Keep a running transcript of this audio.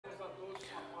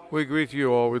We greet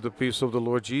you all with the peace of the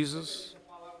Lord Jesus.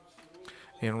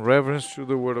 In reverence to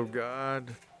the Word of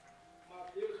God,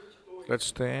 let's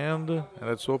stand and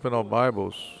let's open our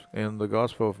Bibles in the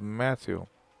Gospel of Matthew,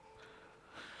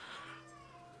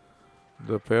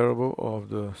 the parable of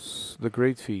the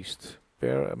great feast.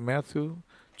 Matthew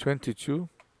 22.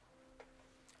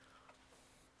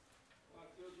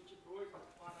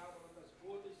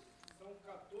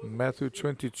 Matthew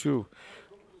 22.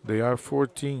 They are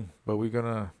 14, but we're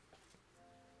gonna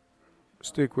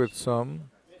stick with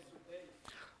some,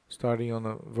 starting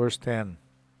on verse 10.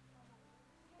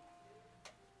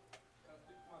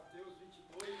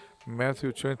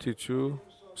 Matthew 22,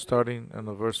 starting on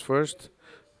the verse 1st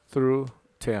through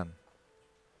 10.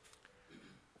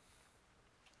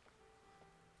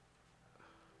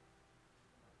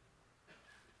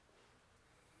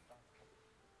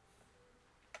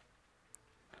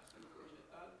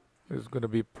 It's going to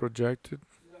be projected.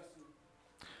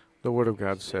 The Word of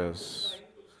God says,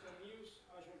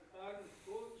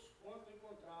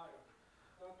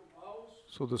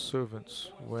 "So the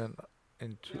servants went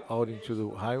out into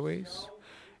the highways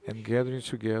and gathering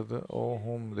together all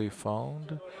whom they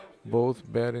found,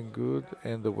 both bad and good,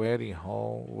 and the wedding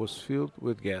hall was filled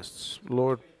with guests."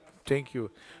 Lord, thank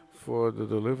you for the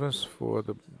deliverance, for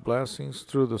the blessings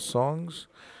through the songs,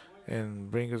 and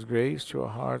bring us grace to our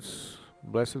hearts.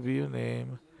 Blessed be your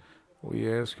name.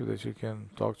 We ask you that you can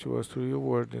talk to us through your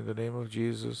word in the name of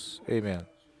Jesus. Amen.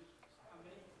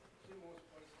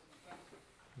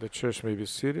 The church may be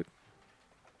seated.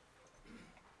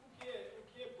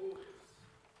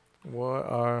 What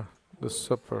are the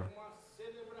supper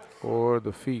or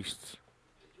the feast?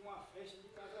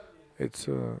 It's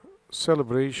a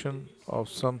celebration of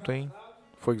something.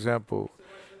 For example,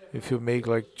 if you make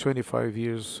like 25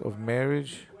 years of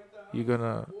marriage, you're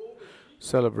gonna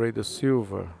celebrate the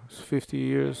silver. It's 50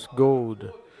 years,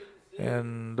 gold.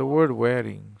 And the word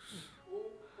weddings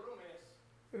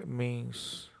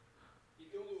means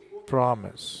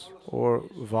promise or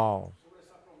vow.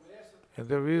 And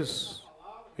there is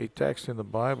a text in the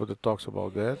Bible that talks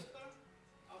about that.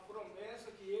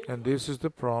 And this is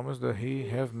the promise that he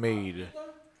have made,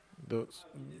 the,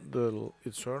 the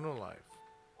eternal life.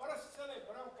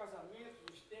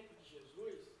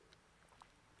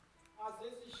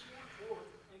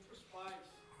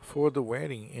 For the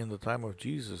wedding in the time of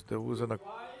Jesus, there was an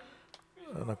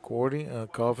according a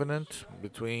covenant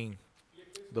between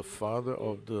the father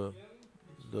of the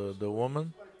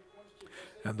woman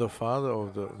and the father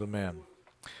of the man.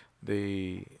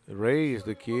 They raised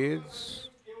the kids,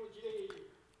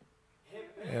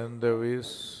 and there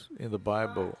is in the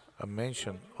Bible a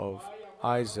mention of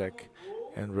Isaac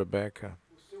and Rebekah,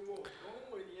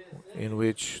 in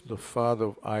which the father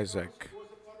of Isaac,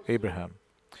 Abraham,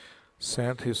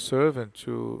 sent his servant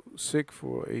to seek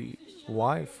for a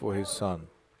wife for his son.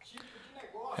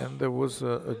 And there was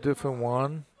a different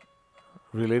one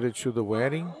related to the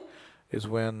wedding, is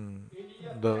when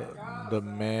the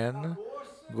man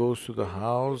goes to the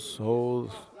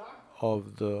household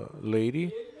of the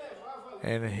lady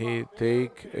and he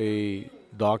take a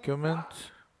document,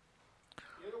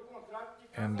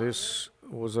 and this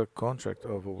was a contract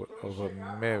of a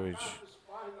marriage.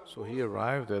 So he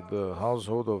arrived at the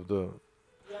household of the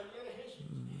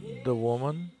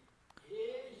woman.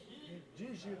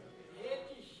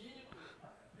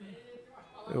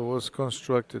 It was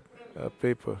constructed a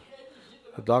paper,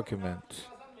 a document,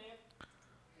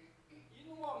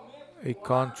 a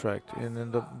contract, and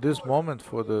in this moment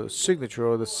for the signature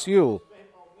or the seal,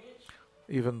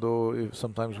 even though it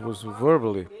sometimes was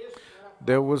verbally,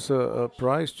 there was a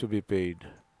price to be paid.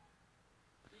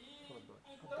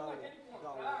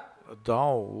 A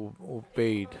dow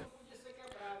paid,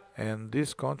 and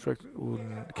this contract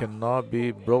cannot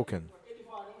be broken.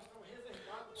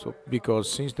 So,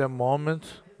 because since that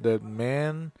moment, that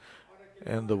man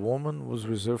and the woman was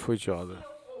reserved for each other.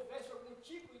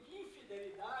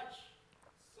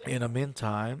 In the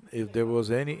meantime, if there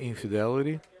was any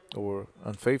infidelity or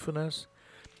unfaithfulness,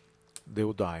 they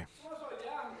will die.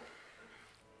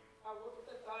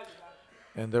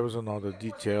 And there was another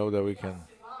detail that we can,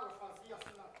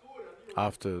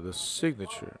 after the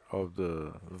signature of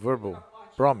the verbal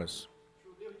promise,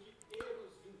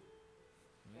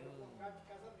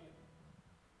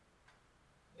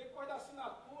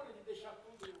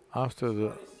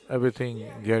 after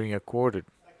everything getting accorded,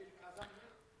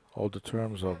 all the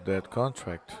terms of that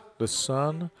contract, the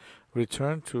son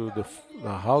returned to the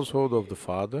household of the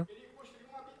father,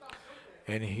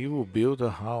 and he will build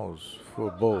a house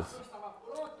for both.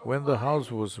 When the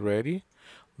house was ready,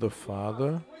 the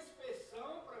father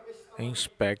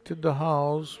inspected the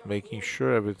house, making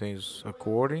sure everything's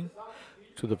according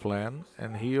to the plan,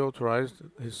 and he authorized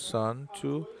his son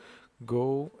to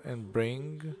go and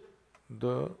bring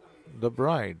the the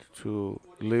bride to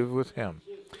live with him.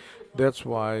 That's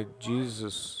why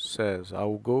Jesus says, I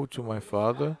will go to my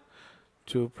Father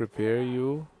to prepare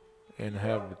you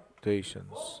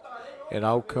inhabitations. And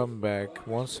I'll come back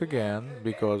once again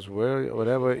because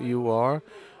wherever you are,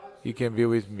 you can be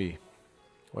with me.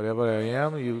 Wherever I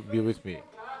am, you be with me.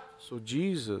 So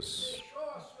Jesus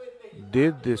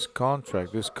did this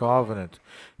contract, this covenant.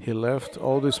 He left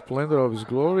all the splendor of his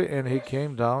glory and he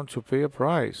came down to pay a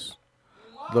price,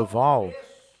 the vow,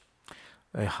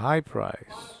 a high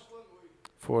price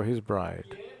for his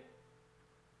bride,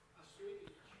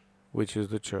 which is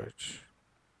the church.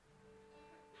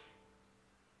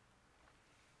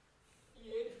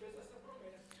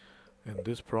 And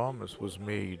this promise was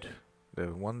made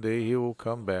that one day he will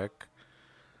come back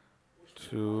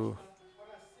to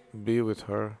be with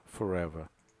her forever.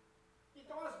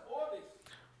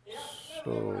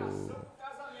 So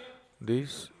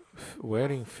these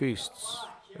wedding feasts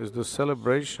is the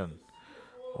celebration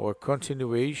or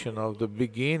continuation of the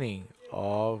beginning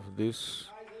of this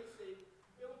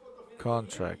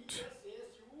contract.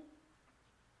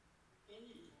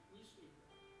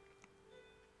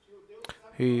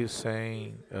 He is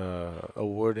saying a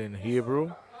word in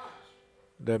Hebrew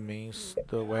that means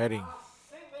the wedding.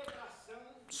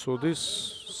 So this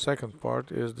second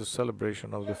part is the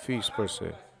celebration of the feast per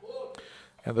se.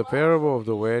 And the parable of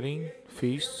the wedding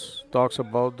feasts talks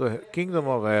about the kingdom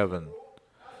of heaven.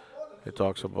 It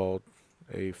talks about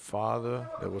a father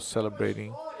that was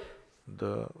celebrating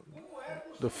the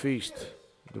the feast,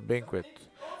 the banquet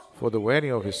for the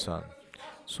wedding of his son.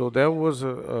 So that was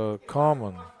a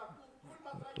common,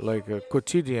 like a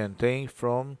quotidian thing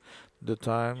from the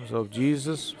times of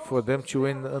Jesus for them to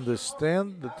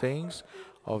understand the things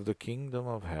of the kingdom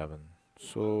of heaven.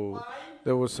 So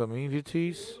there were some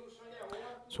invitees.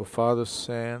 So Father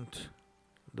sent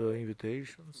the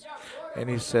invitations and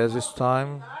he says it's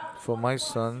time for my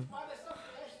son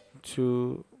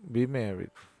to be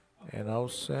married and I'll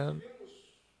send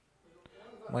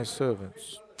my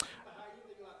servants.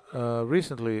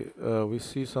 Recently, we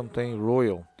see something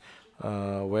royal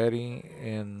wedding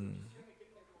in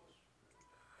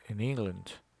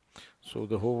England. So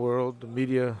the whole world, the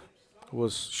media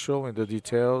was showing the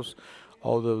details,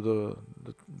 all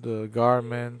the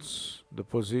garments, the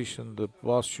position, the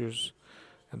postures,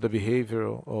 and the behavior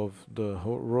of the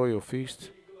royal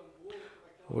feast.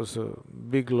 It was a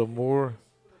big glamour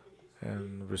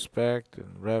and respect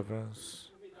and reverence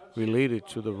related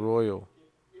to the royal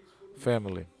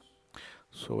family.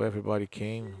 So everybody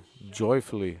came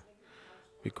joyfully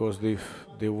because they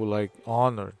were like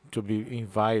honored to be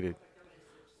invited.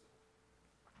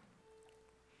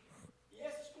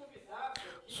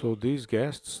 So these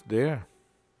guests there,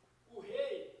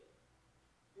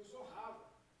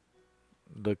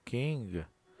 the king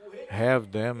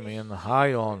have them in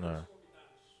high honor,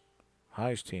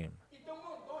 high esteem.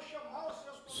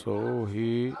 So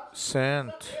he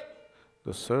sent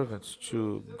the servants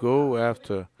to go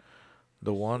after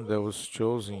the one that was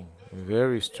chosen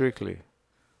very strictly,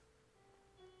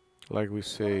 like we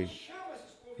say,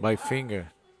 by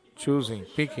finger, choosing,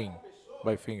 picking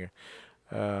by finger.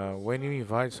 When you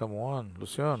invite someone,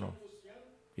 Luciano,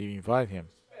 you invite him.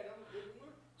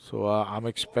 So I'm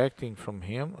expecting from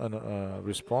him a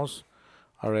response,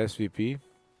 RSVP,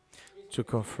 to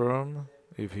confirm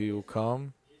if he will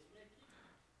come.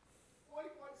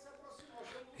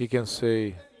 He can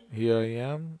say, here I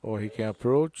am, or he can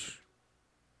approach.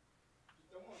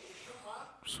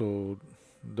 So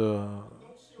the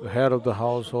head of the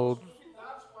household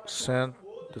sent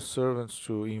the servants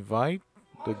to invite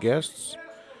the guests,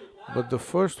 but the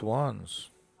first ones,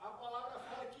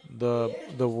 the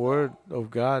word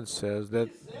of God says that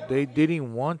they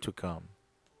didn't want to come.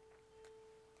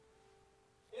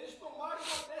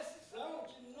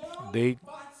 They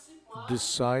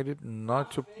decided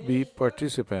not to be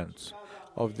participants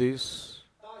of these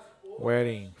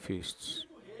wedding feasts.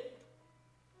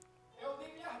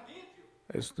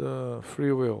 It's the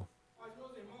free will.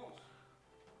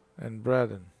 And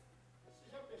brethren,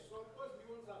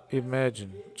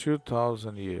 imagine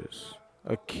 2,000 years,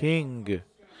 a king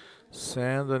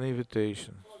send an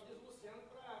invitation.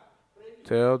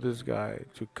 Tell this guy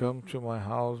to come to my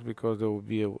house because there will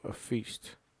be a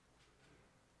feast.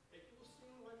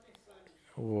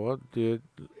 What did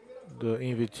the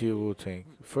invitee will think?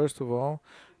 First of all,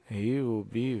 he will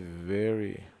be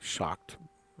very shocked.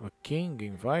 A king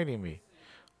inviting me.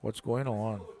 What's going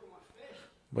on?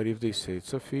 But if they say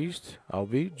it's a feast, I'll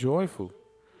be joyful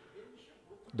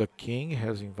the king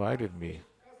has invited me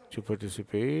to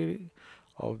participate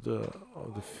of the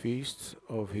feast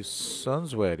of his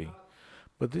son's wedding.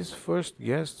 But these first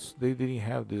guests, they didn't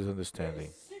have this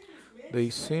understanding. They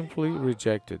simply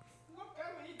rejected.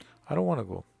 I don't want to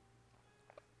go.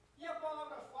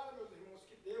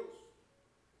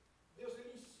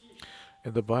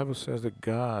 And the Bible says that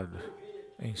God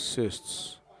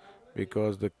insists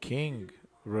because the king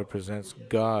represents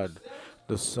God,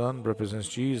 the son represents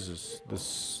Jesus,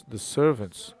 the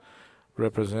servants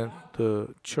represent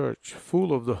the church,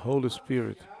 full of the Holy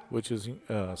Spirit, which is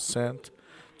sent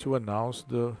to announce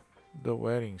the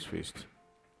wedding feast.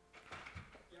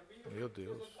 Meu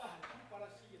Deus.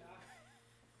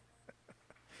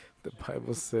 The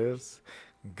Bible says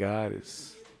God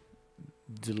is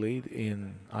delayed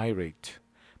in irate,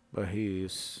 but He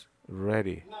is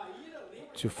ready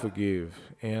to forgive.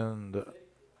 And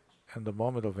in the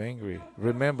moment of anger,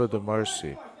 remember the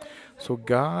mercy. So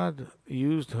God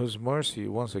used His mercy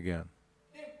once again.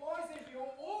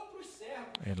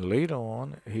 And later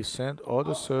on, He sent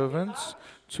other servants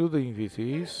to the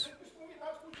invitees.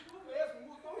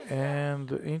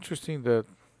 And interesting that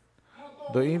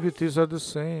the invitees are the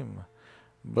same,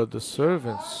 but the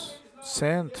servants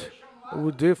sent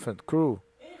with different crew.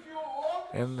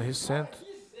 And He sent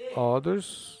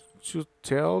others to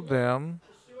tell them.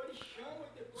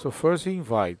 So first He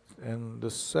invites, and the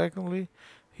secondly,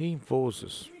 He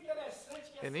imposes.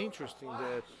 And interesting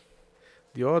that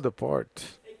the other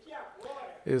part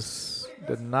is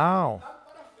that now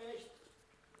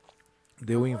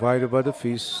they were invited by the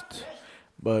feast,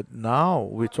 but now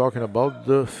we're talking about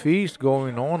the feast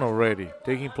going on already,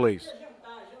 taking place.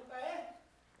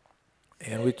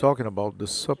 And we're talking about the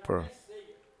supper,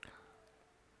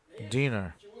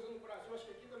 dinner.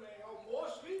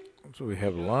 So we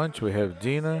have lunch, we have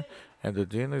dinner, and the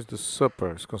dinner is the supper.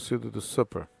 It's considered the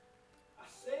supper.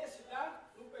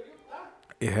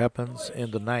 It happens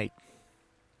in the night.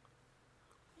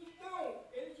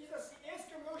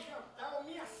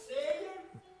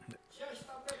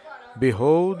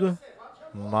 Behold,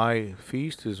 my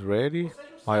feast is ready.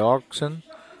 My oxen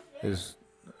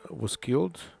was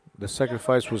killed. The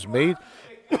sacrifice was made.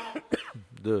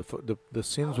 The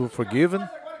sins were forgiven.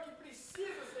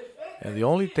 And the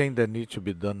only thing that needs to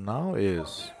be done now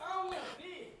is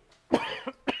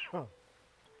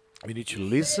we need to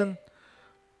listen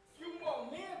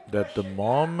that the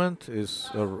moment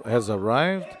has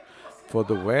arrived for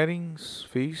the wedding's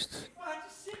feast.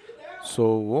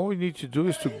 So what we need to do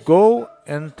is to go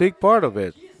and take part of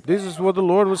it. This is what the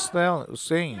Lord was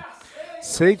saying.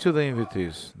 Say to the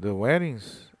invitees, the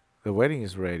wedding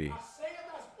is ready.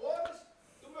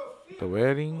 The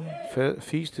wedding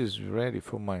feast is ready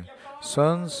for my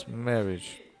son's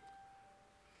marriage.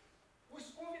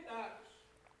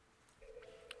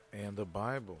 And the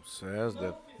Bible says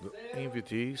that the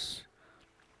invitees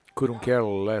couldn't care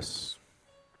less.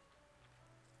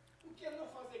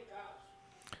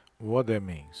 What that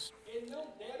means?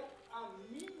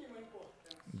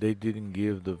 They didn't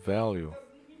give the value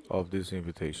of this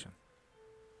invitation.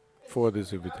 For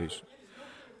this invitation.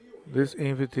 This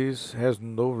invitees has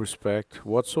no respect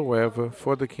whatsoever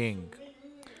for the king.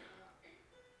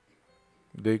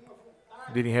 They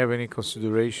didn't have any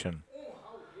consideration.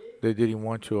 They didn't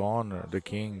want to honor the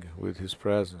king with his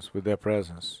presence, with their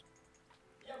presence.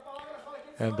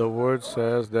 And the word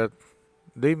says that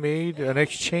they made an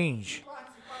exchange.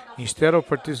 Instead of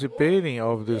participating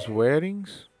of these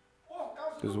weddings,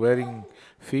 this wedding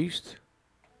feast,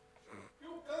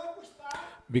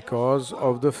 because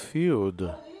of the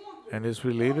field, and it's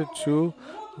related to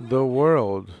the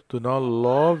world. Do not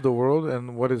love the world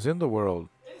and what is in the world.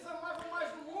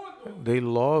 They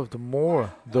loved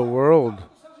more the world,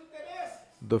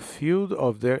 the field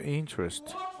of their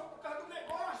interest,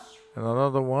 and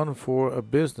another one for a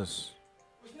business.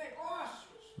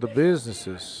 The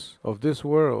businesses of this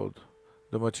world,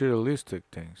 the materialistic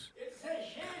things.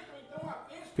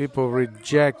 People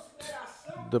reject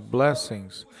the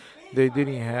blessings. They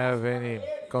didn't have any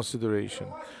consideration.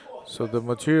 So the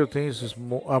material things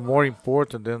are more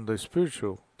important than the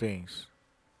spiritual things,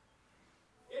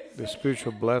 the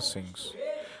spiritual blessings.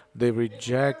 They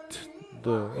reject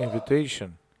the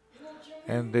invitation,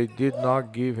 and they did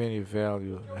not give any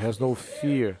value. Has no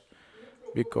fear,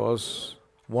 because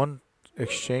one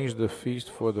exchanged the feast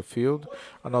for the field,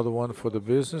 another one for the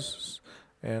business,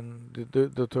 and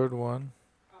the third one,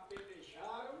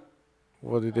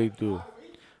 what did they do?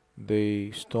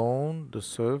 They stoned the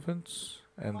servants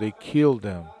and they killed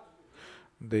them.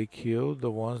 They killed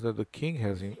the ones that the king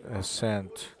has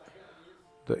sent,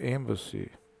 the embassies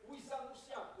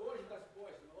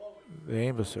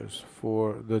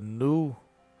for the new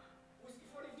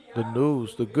the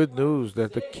news, the good news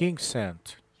that the king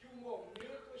sent,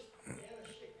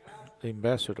 the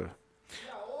ambassador.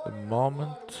 The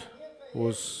moment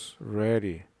was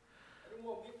ready.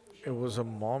 It was a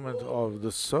moment of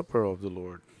the supper of the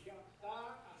Lord,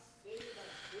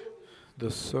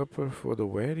 the supper for the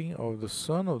wedding of the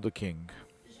son of the king.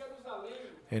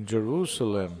 In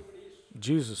Jerusalem,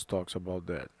 Jesus talks about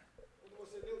that.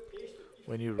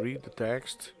 When you read the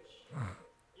text,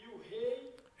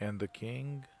 and the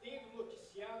king,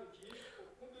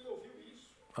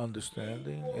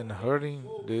 understanding and hearing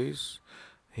this,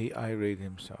 he irate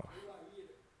himself.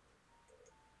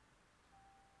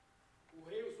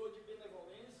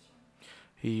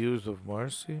 He used of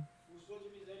mercy,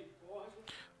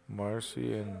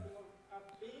 mercy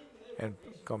and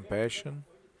compassion,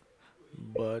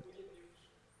 but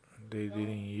they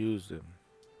didn't use them.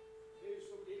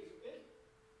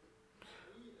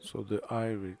 So the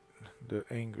irate, the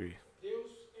angry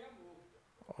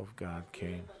of God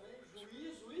came.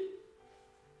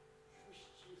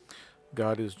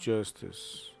 God is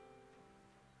justice.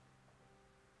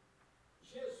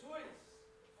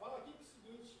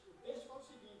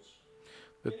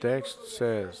 The text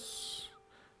says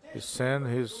he sent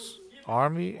his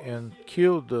army and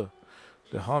killed the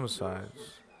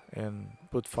homicides and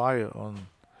put fire on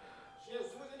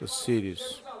the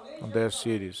cities, on their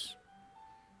cities.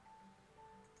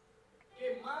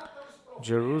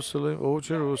 Jerusalem, O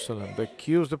Jerusalem, that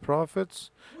kills the prophets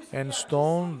and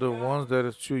stone the ones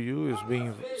that to you is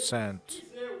being sent.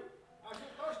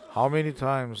 How many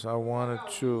times I wanted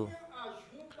to,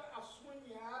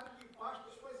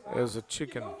 as a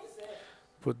chicken,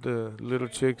 put the little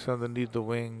chicks underneath the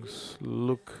wings.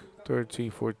 Luke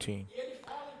 13:14.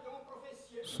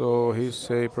 So he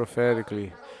say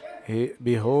prophetically,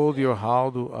 behold, your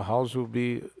house will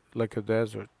be like a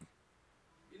desert.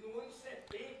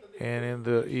 And in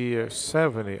the year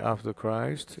 70 after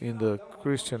Christ, in the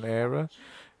Christian era,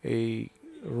 a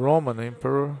Roman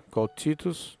emperor called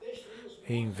Titus,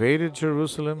 he invaded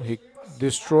Jerusalem. He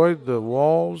destroyed the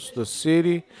walls, the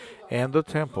city, and the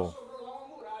temple.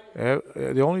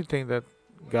 The only thing that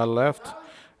got left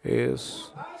is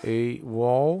a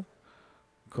wall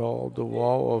called the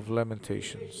Wall of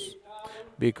Lamentations,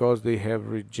 because they have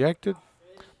rejected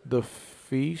the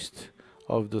feast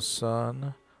of the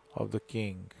Son of the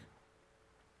King.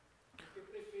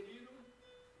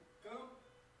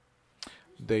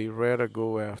 They rather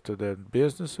go after their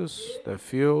businesses, their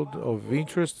field of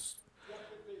interests,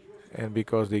 and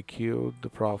because they killed the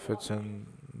prophets and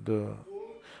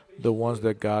the ones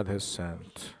that God has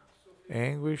sent.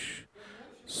 Anguish,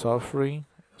 suffering.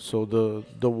 So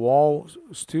the wall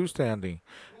still standing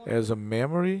as a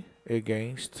memory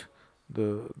against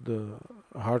the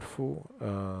heartful,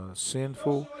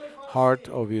 sinful heart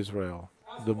of Israel.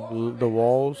 The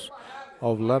walls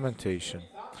of lamentation.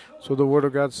 So the word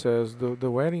of God says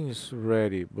the wedding is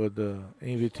ready, but the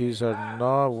invitees are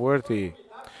not worthy.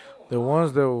 The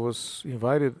ones that was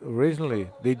invited originally,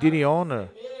 they didn't honor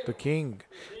the king.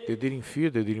 They didn't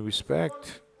fear, they didn't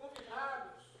respect.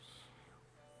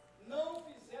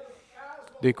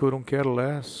 They couldn't care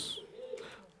less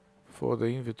for the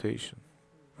invitation.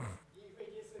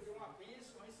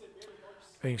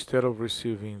 Instead of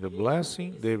receiving the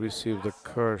blessing, they received the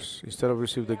curse. Instead of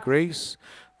receiving the grace,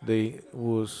 they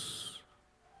was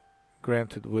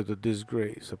granted with a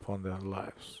disgrace upon their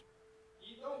lives.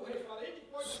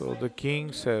 So the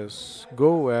king says,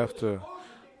 go after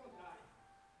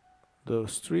the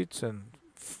streets and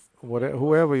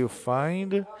whoever you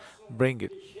find, bring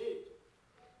it.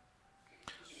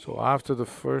 So after the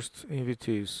first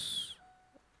invitees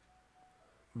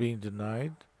being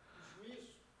denied,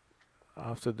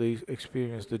 after they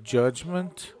experience the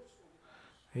judgment,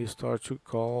 he starts to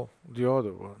call the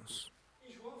other ones.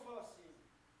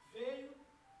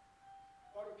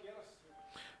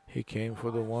 He came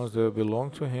for the ones that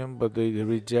belonged to him, but they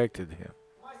rejected him.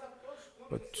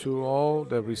 But to all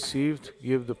that received,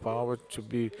 give the power to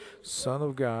be Son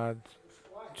of God,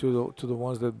 to the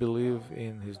ones that believe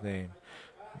in his name.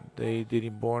 They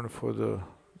didn't born for the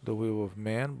will of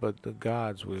man, but the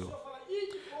God's will.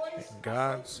 And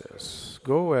God says,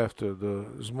 go after the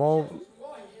small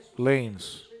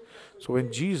lanes. So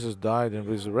when Jesus died and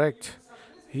resurrected,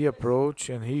 he approached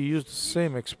and he used the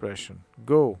same expression.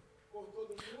 Go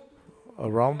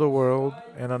around the world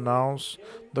and announce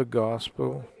the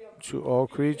gospel to all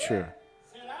creature.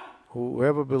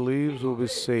 Whoever believes will be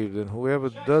saved, and whoever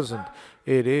doesn't,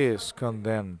 it is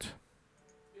condemned.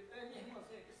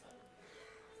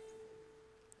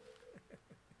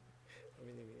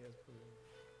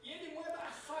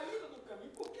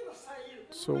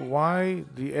 So why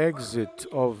the exit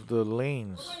of the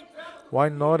lanes? Why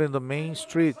not in the main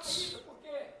streets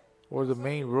or the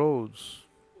main roads?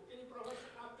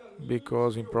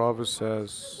 Because in Proverbs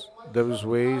says there is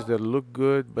ways that look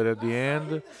good, but at the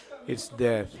end it's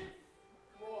death.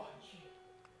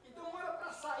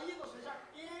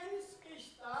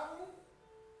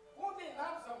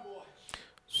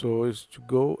 So it's to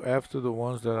go after the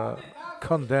ones that are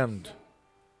condemned.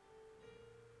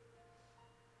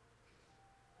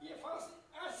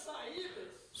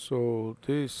 So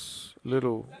these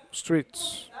little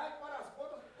streets,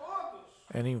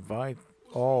 and invite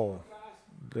all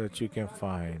that you can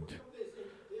find.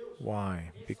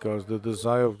 Why? Because the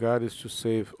desire of God is to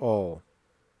save all.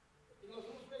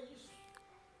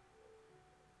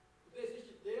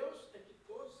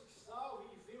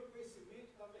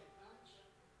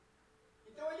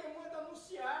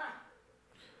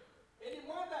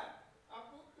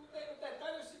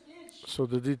 So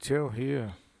the detail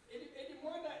here,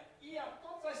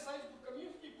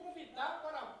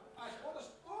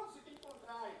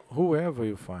 whoever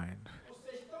you find.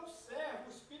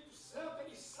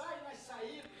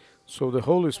 So the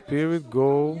Holy Spirit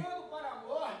go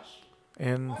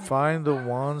and find the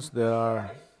ones that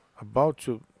are about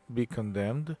to be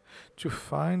condemned, to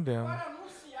find them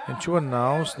and to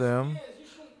announce them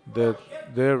that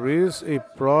there is a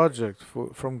project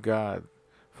from God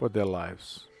for their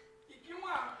lives.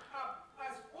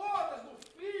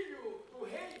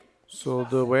 So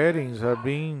the weddings are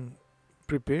being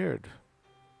prepared,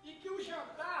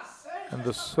 and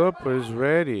the supper is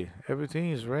ready, everything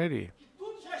is ready.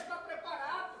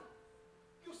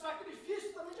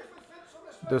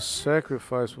 The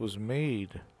sacrifice was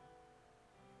made.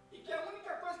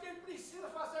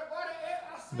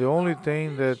 The only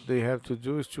thing that they have to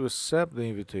do is to accept the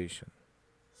invitation.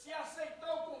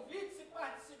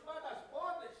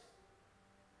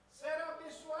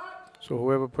 So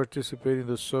whoever participates in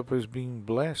the supper is being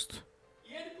blessed.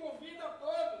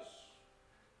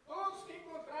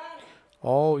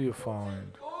 All you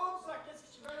find,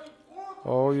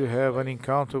 all you have an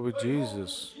encounter with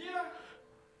Jesus.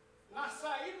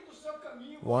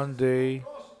 One day,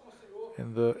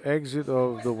 in the exit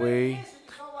of the way,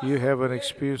 you have an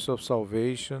experience of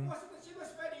salvation.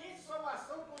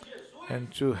 And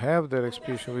to have that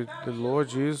experience with the Lord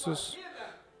Jesus,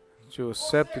 to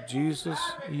accept Jesus,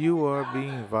 you are being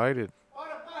invited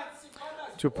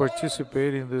to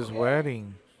participate in this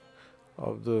wedding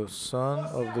of the Son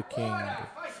of the King.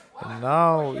 And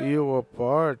now you are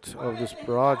part of this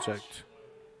project,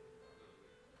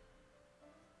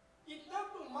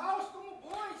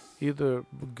 either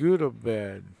good or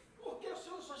bad.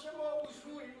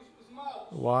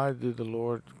 Why did the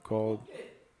Lord call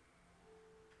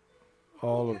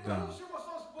all of them?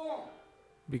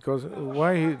 Because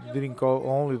why he didn't call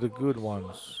only the good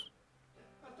ones?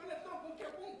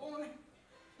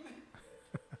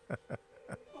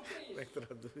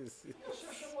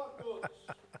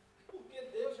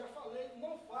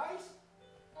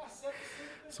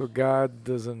 So God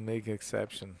doesn't make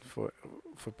exception for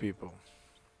people.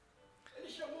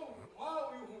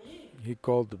 He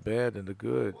called the bad and the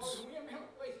goods.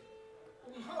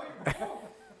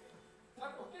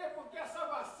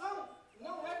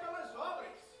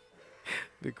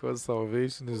 Because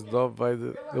salvation is not by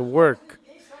the work.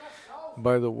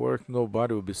 By the work,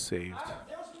 nobody will be saved.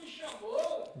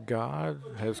 God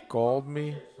has called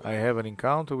me. I have an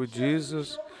encounter with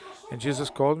Jesus. And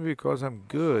Jesus called me because I'm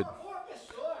good.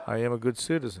 I am a good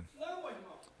citizen.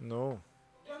 No.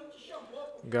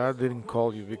 God didn't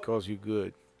call you because you're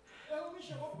good.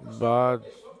 But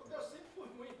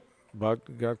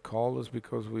God called us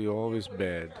because we're always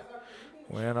bad.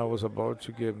 When I was about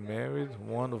to get married,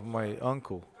 one of my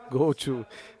uncle go to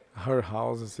her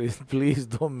house and say, please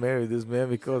don't marry this man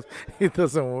because it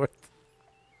doesn't work.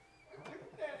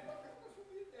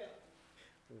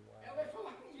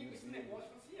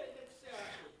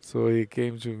 So he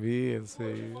came to me and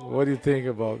said, what do you think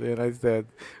about it? And I said,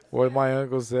 what my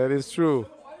uncle said is true.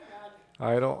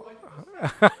 I don't...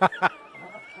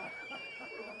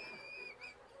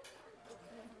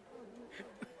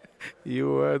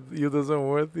 you doesn't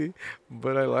worthy,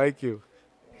 but I like you.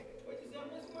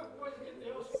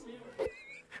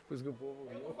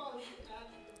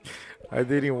 I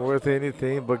didn't worth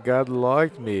anything, but God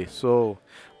liked me. So,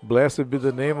 blessed be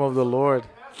the name of the Lord.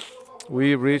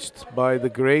 We reached by the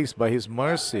grace, by His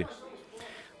mercy,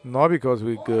 not because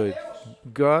we're good.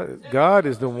 God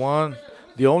is the one,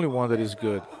 the only one that is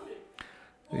good.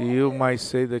 You might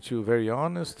say that you're very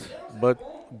honest, but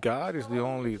God is the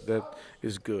only that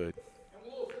is good.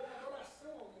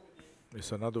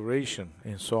 It's an adoration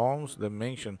in Psalms that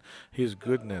mention His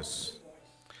goodness.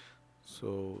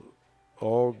 So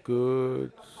all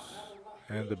goods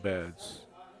and the bads.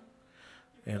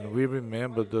 And we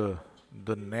remember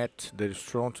the net that is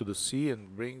thrown to the sea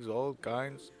and brings all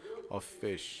kinds of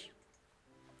fish,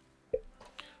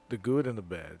 the good and the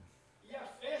bad.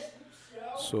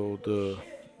 So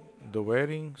the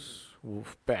weddings were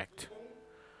packed.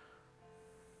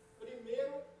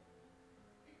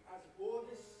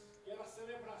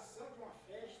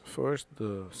 First,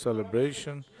 the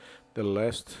celebration, the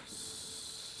last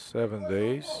 7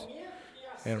 days,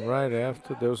 and right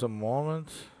after there was a moment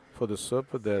for the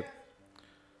supper that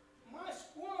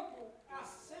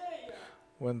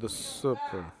when the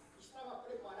supper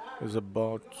is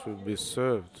about to be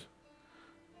served,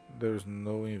 there's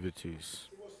no invitees.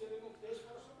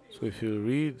 So if you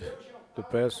read the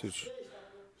passage,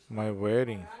 my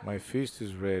wedding, my feast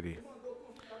is ready.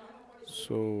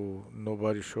 So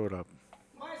nobody showed up.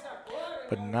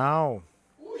 But now,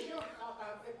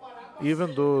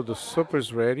 even though the supper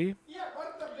is ready,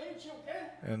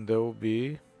 and there will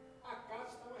be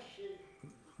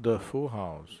the full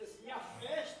house,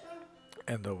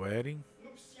 and the wedding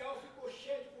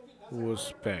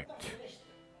was packed.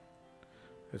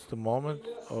 It's the moment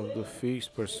of the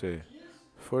feast per se.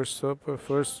 First supper,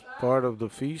 first part of the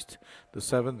feast, the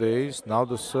 7 days. Now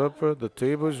the supper, the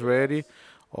table is ready,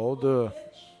 all the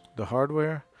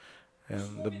hardware,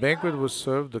 and the banquet was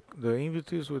served. The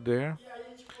invitees were there,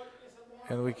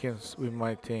 and we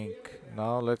might think,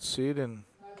 now let's sit and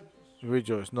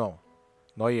rejoice. No,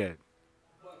 not yet.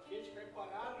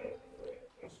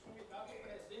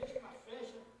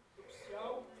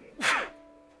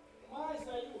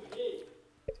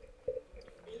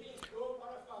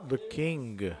 The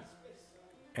king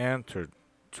entered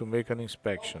to make an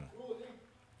inspection.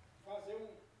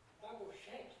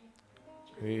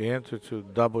 He entered to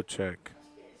double check.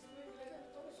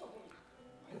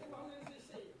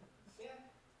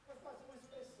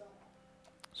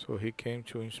 So he came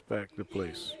to inspect the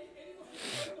place.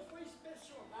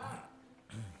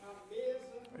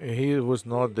 He was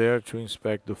not there to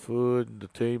inspect the food, the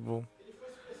table.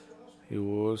 He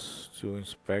was to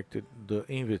inspect the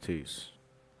invitees,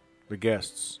 the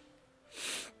guests.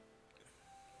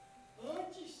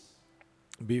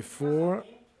 Before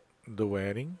the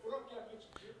wedding,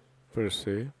 per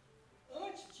se,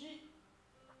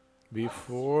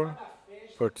 before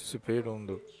participate on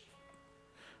the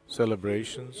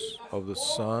celebrations of the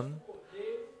sun,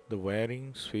 the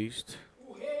weddings feast,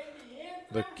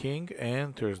 the king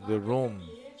enters the room,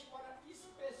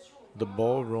 the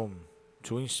ballroom,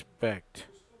 to inspect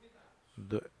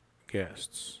the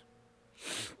guests.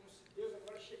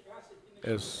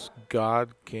 As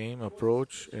God came,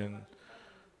 approached, and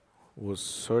was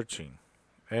searching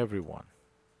everyone.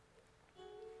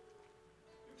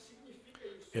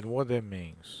 And what that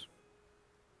means?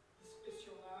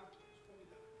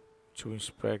 To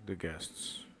inspect the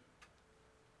guests.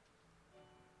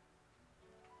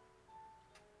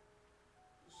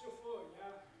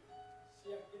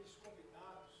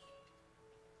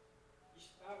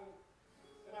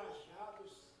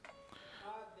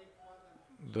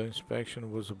 The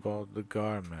inspection was about the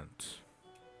garment.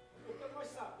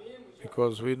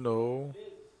 Because we know,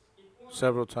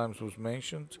 several times was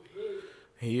mentioned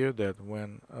here, that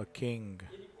when a king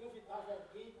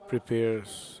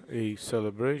prepares a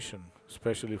celebration,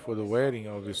 especially for the wedding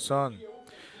of his son,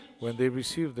 when they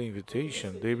receive the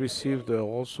invitation, they receive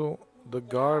also the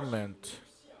garment,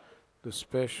 the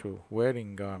special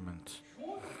wedding garment,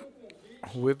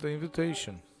 with the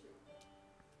invitation.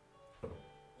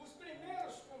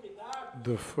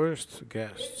 The first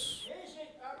guests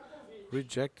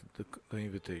rejected the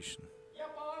invitation.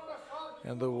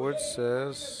 And the word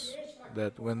says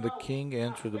that when the king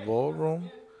entered the ballroom,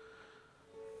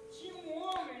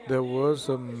 there was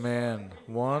a man,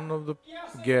 one of the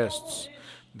guests,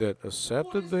 that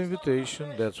accepted the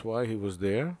invitation. That's why he was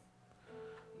there.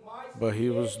 But he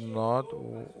was not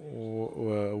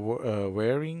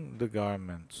wearing the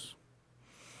garments.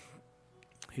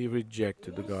 He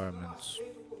rejected the garments.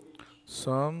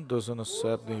 Some doesn't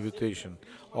accept the invitation.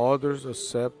 Others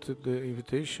accepted the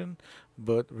invitation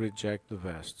but reject the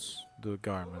vests, the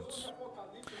garments.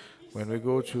 When we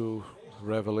go to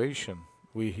Revelation,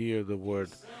 we hear the word,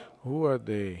 who are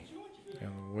they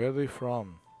and where are they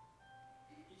from?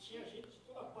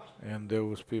 And there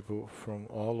was people from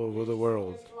all over the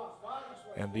world.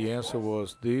 And the answer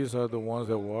was, these are the ones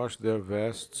that washed their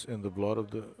vests in the blood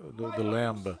of the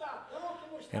Lamb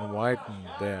and whitened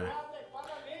there.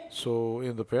 So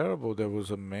in the parable, there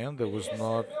was a man that was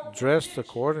not dressed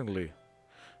accordingly.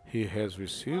 He has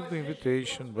received the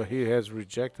invitation, but he has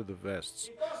rejected the vests,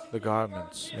 the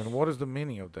garments. And what is the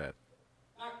meaning of that?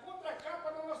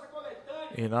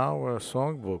 In our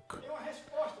songbook,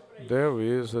 there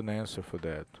is an answer for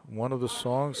that. One of the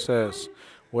songs says,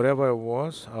 "Whatever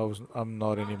I'm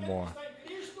not anymore.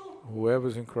 Whoever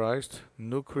is in Christ,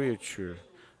 new creature.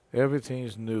 Everything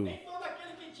is new.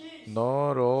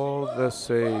 Not all that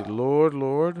say, Lord,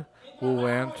 Lord, will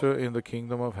enter in the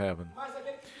kingdom of heaven,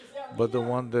 but the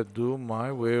one that do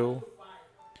my will."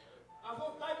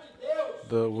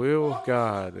 The will of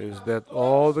God is that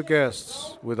all the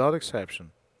guests, without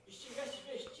exception,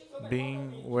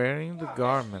 being wearing the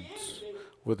garments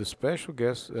with the special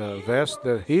vest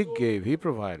that He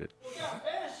provided.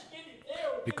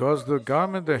 Because the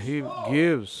garment that He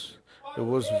gives, it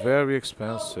was very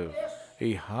expensive,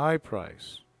 a high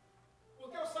price.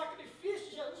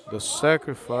 The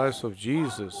sacrifice of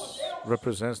Jesus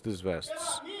represents these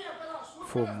vests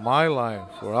for my life,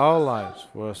 for our lives,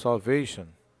 for our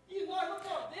salvation.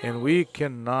 And we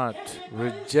cannot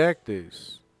reject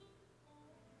this.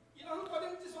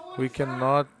 We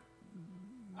cannot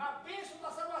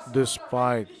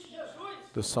despite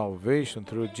the salvation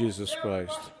through Jesus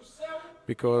Christ.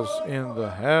 Because in the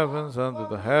heavens, under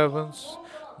the heavens,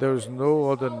 there is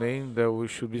no other name that we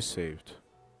should be saved.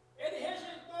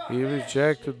 He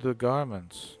rejected the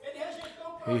garments.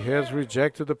 He has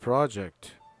rejected the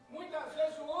project.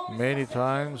 Many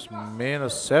times men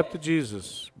accept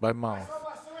Jesus by mouth,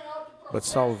 but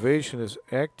salvation is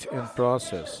act and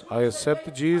process. I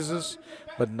accept Jesus,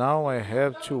 but now I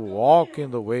have to walk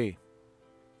in the way.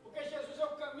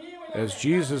 As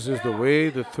Jesus is the way,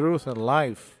 the truth, and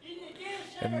life,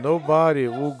 and nobody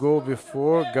will go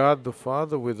before God the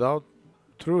Father without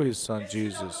through His Son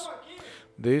Jesus.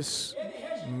 This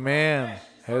man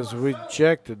has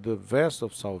rejected the vest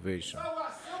of salvation.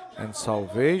 And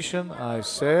salvation, I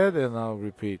said and I'll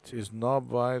repeat, is not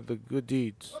by the good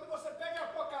deeds.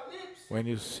 When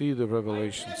you see the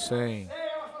Revelation saying,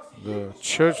 the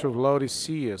church of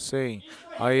Laodicea saying,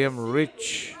 I am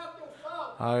rich,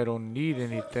 I don't need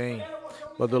anything.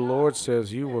 But the Lord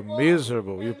says, you were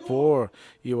miserable, you're poor,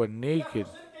 you are naked,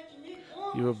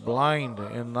 you are blind,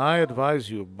 and I advise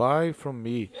you, buy from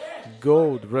me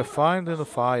gold refined in the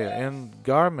fire and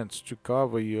garments to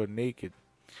cover your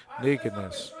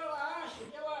nakedness,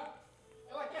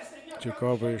 to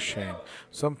cover your shame.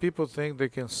 Some people think they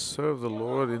can serve the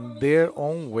Lord in their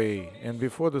own way. And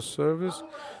before the service,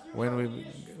 when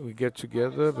we get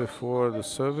together before the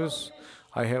service,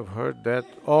 I have heard that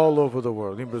all over the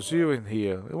world, in Brazil and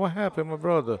here. What happened, my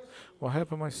brother? What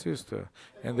happened, my sister?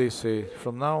 And they say,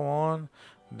 from now on,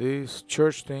 this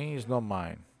church thing is not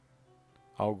mine.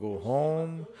 I'll go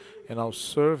home and I'll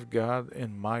serve God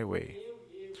in my way.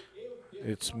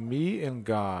 It's me and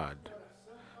God.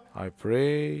 I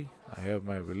pray, I have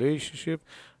my relationship,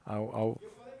 I'll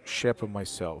shepherd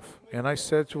myself. And I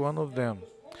said to one of them,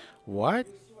 what?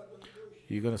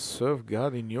 You're going to serve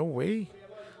God in your way?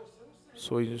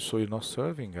 So you're not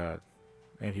serving God.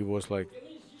 And he was like,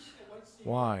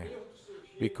 why?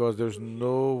 Because there's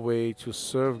no way to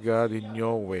serve God in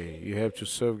your way. You have to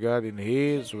serve God in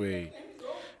His way.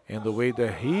 And the way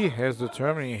that He has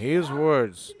determined in His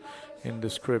words in the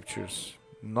scriptures.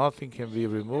 Nothing can be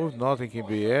removed, nothing can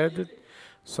be added.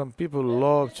 Some people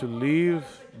love to live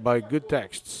by good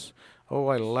texts. Oh,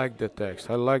 I like that text,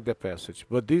 I like that passage,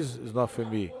 but this is not for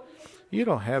me. You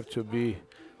don't have to be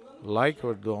like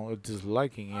or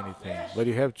disliking anything, but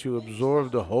you have to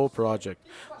absorb the whole project.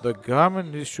 The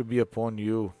garment needs to be upon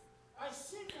you.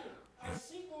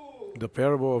 The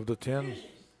parable of the 10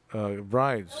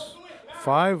 brides.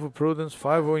 5 were prudent,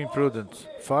 5 were imprudent.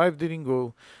 5 didn't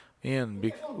go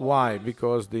in. Why?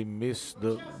 Because they missed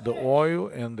the oil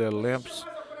and their lamps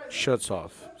shuts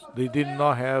off. They did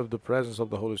not have the presence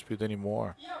of the Holy Spirit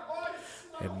anymore.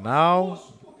 And now,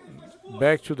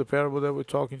 back to the parable that we're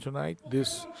talking tonight,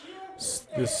 this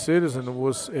citizen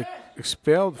was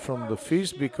expelled from the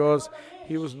feast because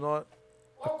he was not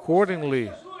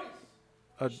accordingly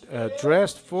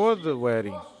dressed for the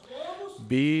wedding.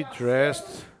 Be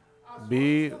dressed,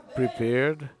 be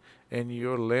prepared, and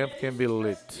your lamp can be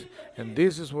lit. And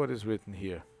this is what is written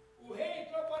here.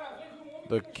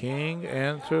 The king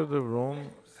entered the room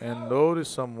and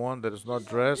noticed someone that is not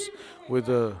dressed with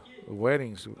the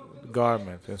wedding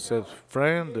garment and said,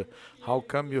 friend, how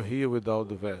come you're here without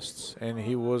the vests? And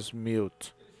he was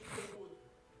mute.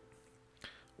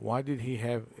 Why did he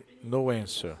have no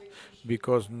answer?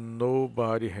 Because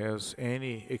nobody has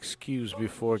any excuse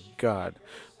before God.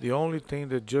 The only thing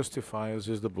that justifies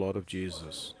is the blood of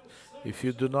Jesus. If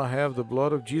you do not have the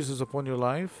blood of Jesus upon your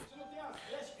life,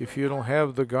 if you don't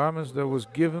have the garments that was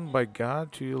given by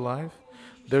God to your life,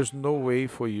 there's no way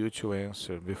for you to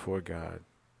answer before God.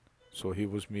 So he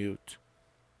was mute.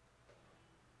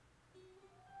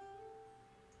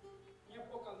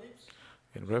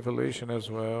 In Revelation as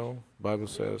well, Bible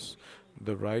says,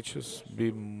 the righteous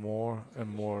be more and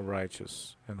more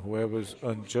righteous, and whoever is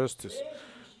injustice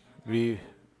be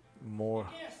more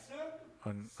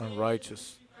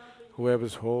unrighteous. Whoever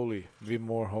is holy be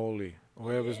more holy.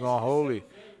 Whoever is not holy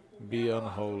be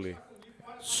unholy.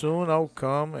 Soon I'll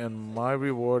come, and my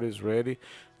reward is ready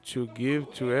to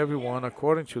give to everyone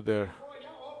according to their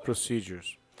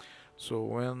procedures. So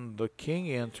when the king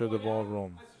entered the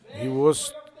ballroom, he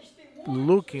was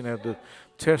looking at the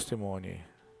testimony,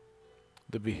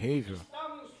 the behavior,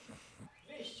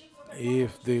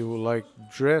 if they were like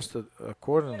dressed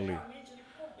accordingly,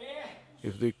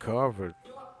 if they covered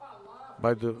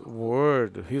by the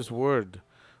word, his word,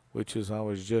 which is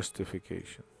our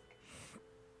justification.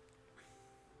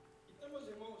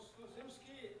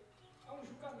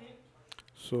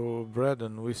 So,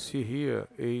 brethren, we see here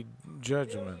a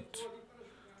judgment.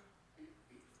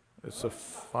 It's a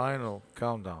final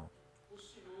countdown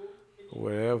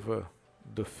wherever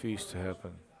the feast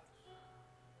happened,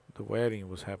 the wedding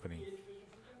was happening.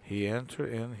 He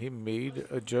entered and he made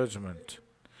a judgment.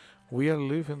 We are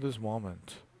living this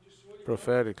moment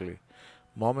prophetically,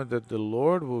 moment that the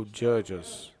Lord will judge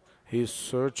us. He is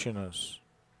searching us.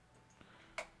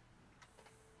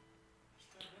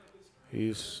 He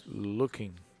is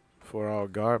looking for our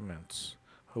garments.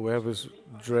 Whoever is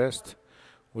dressed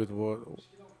with what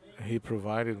he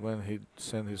provided when he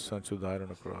sent his son to die on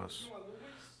the cross.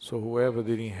 So whoever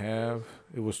didn't have,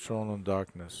 it was thrown on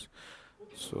darkness.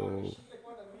 So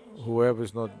whoever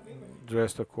is not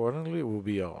dressed accordingly will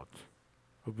be out,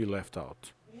 will be left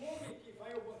out.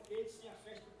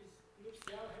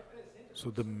 So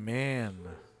the man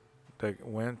that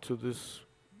went to this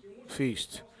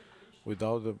feast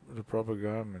without the proper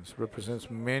garments represents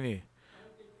many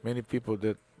people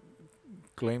that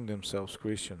claim themselves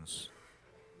Christians.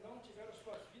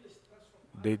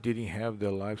 They didn't have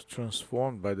their lives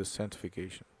transformed by the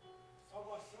sanctification.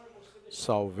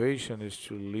 Salvation is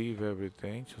to leave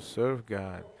everything, to serve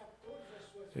God,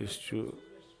 is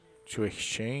to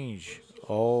exchange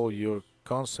all your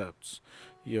concepts,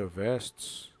 your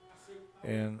vests,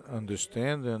 and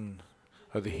understand and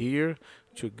adhere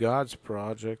to God's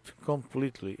project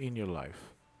completely in your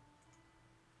life.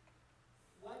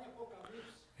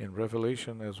 In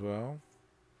Revelation as well,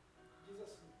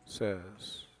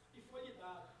 says,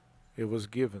 it was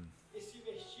given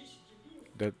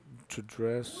that to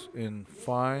dress in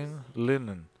fine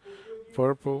linen,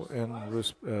 purple and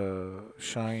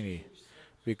shiny,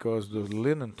 because the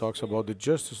linen talks about the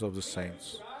justice of the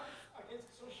saints.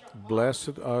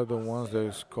 Blessed are the ones that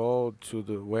is called to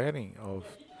the wedding of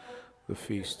the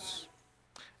feasts.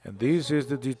 And this is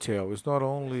the detail. It's not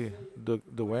only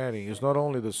the wedding, it's not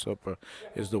only the supper,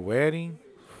 it's the wedding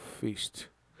feast.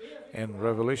 And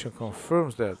Revelation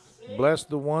confirms that. Bless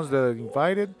the ones that are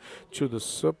invited to the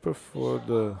supper for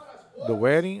the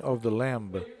wedding of the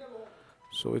Lamb.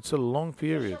 So it's a long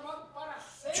period.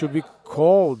 To be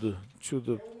called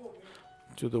to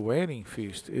the wedding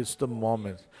feast, it's the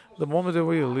moment that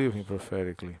we are living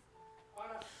prophetically.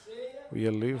 We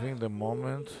are living the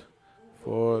moment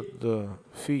for the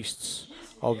feasts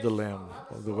of the Lamb,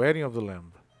 of the wedding of the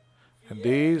Lamb. And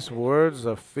these words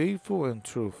are faithful and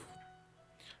truth.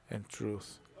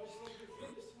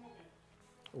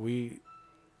 We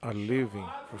are living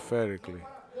prophetically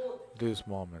this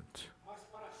moment.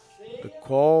 The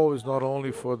call is not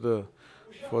only for the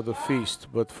feast,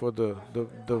 but for the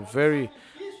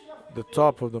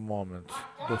top of the moment,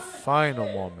 the final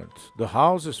moment. The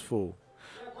house is full,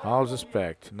 house is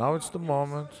packed. Now it's the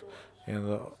moment, in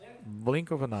the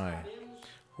blink of an eye,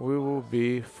 we will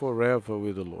be forever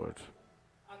with the Lord.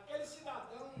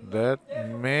 That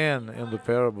man in the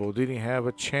parable didn't have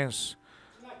a chance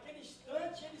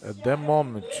at that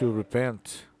moment to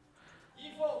repent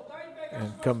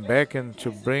and come back and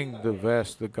to bring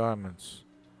the garments.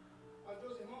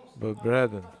 But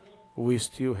brethren, we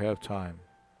still have time.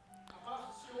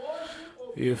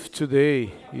 If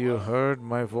today you heard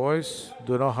my voice,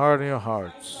 do not harden your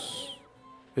hearts.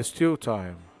 It's still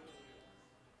time.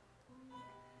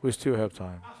 We still have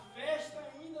time.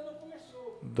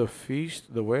 The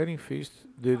feast, the wedding feast,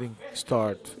 didn't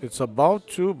start. It's about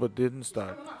to, but didn't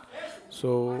start.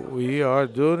 So we are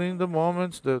during the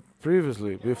moments that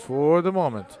previously, before the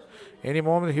moment. Any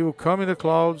moment he will come in the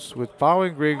clouds with power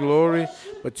and great glory.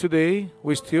 But today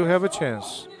we still have a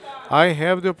chance. I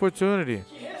have the opportunity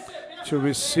to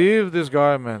receive these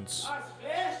garments,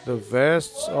 the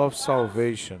vests of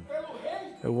salvation,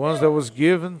 the ones that was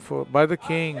given by the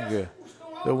King,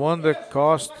 the one that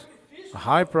cost a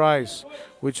high price,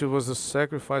 which was the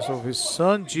sacrifice of his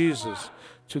Son Jesus.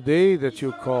 Today that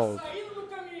you called,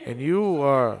 and you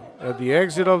are at the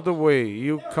exit of the way,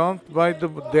 you count by the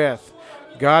death,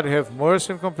 God have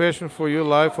mercy and compassion for your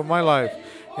life, for my life.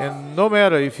 And no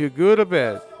matter if you're good or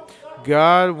bad,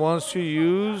 God wants to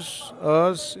use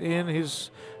us in his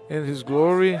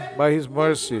glory by his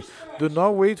mercy. Do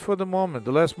not wait for the moment,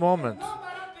 the last moment,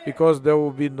 because there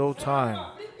will be no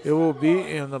time. It will be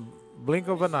in a blink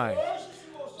of an eye.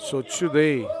 So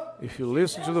today, if you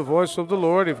listen to the voice of the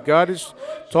Lord, if God is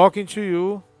talking to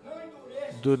you,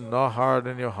 do not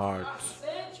harden your heart.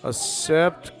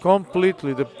 Accept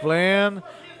completely the plan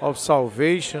of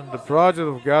salvation, the project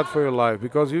of God for your life,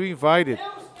 because you invited.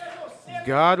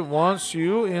 God wants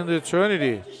you in the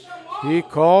eternity. He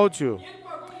called you,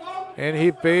 and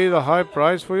He paid a high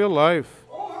price for your life.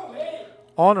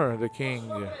 Honor the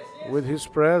King with His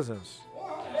presence,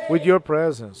 with your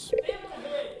presence.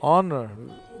 Honor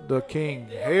the King.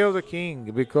 Hail the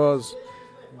King, because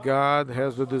God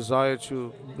has the desire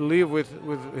to live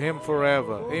with Him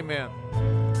forever. Amen.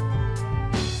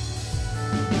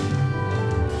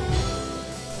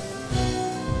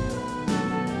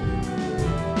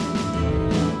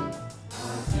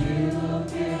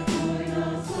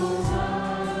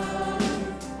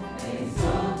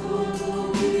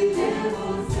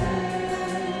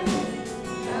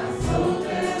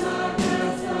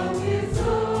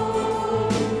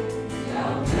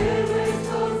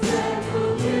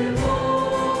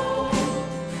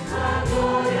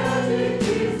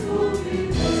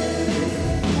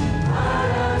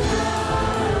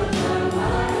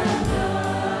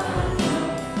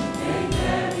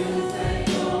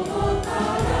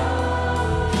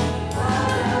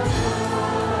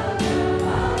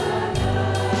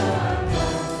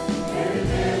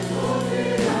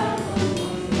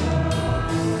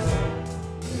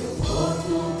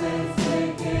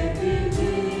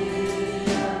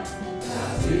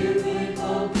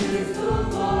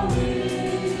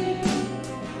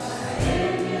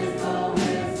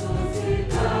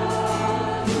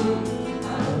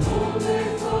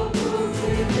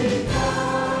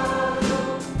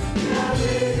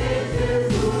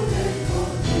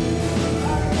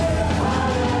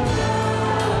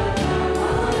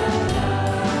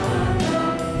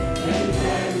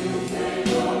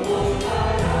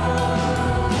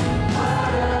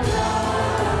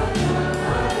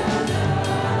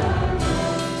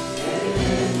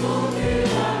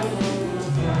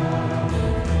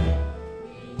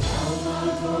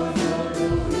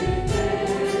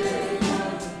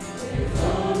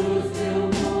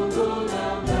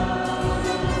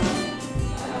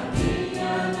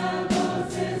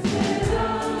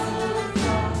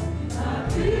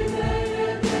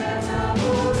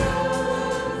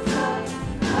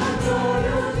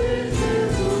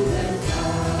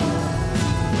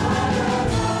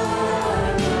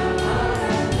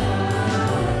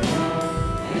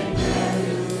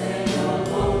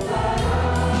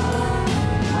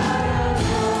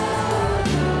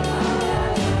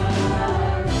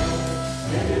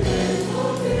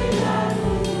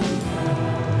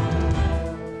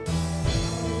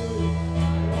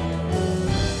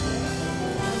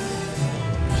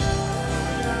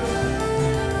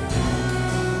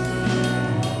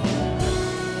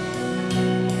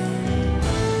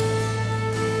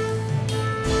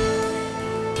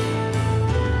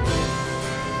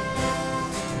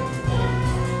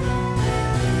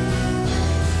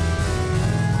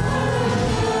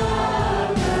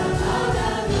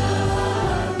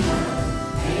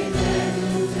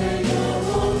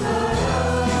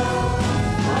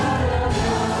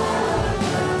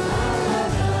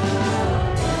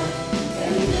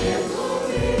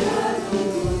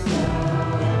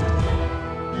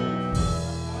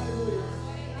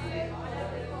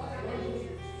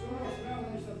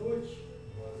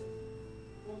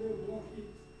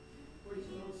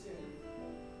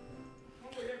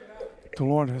 The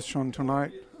Lord has shown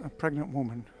tonight a pregnant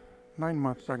woman, 9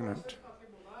 months pregnant,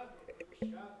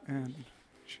 and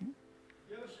she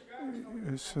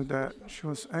said that she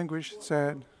was anguished,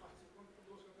 sad.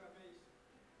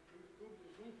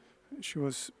 She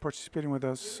was participating with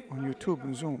us on YouTube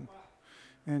and Zoom,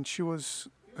 and she was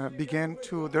began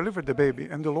to deliver the baby,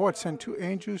 and the Lord sent 2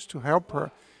 angels to help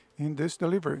her in this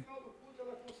delivery.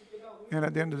 And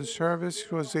at the end of the service,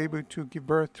 she was able to give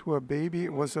birth to a baby.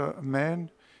 It was a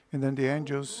man, and then the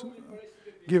angels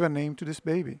give a name to this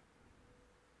baby.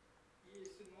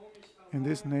 And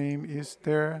this name is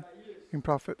there in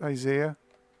Prophet Isaiah.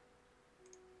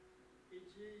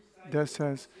 That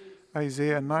says,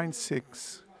 Isaiah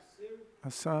 9:6,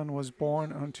 a son was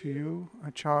born unto you,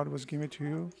 a child was given to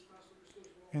you,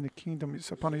 and the kingdom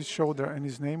is upon his shoulder, and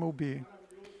his name will be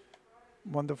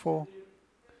Wonderful,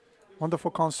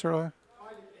 Wonderful Counselor,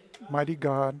 Mighty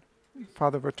God,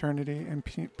 Father of eternity, and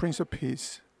Prince of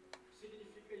Peace.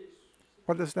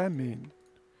 What does that mean?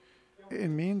 It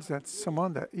means that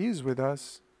someone that is with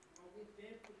us.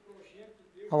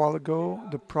 A while ago,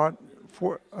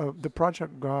 the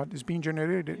project God is being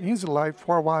generated in his life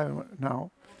for a while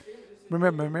now.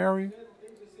 Remember Mary?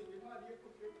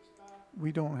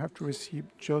 We don't have to receive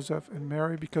Joseph and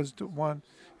Mary because the one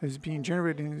that is being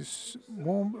generated in his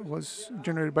womb was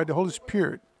generated by the Holy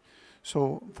Spirit.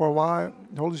 So for a while,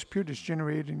 the Holy Spirit is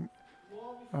generating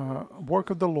work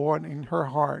of the Lord in her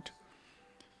heart.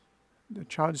 The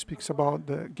child speaks about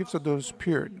the gifts of the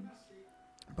Spirit,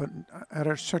 but at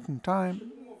a certain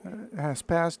time has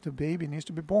passed, the baby needs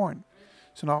to be born.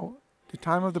 So now the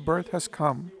time of the birth has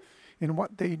come. In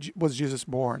what day was Jesus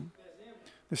born?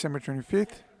 December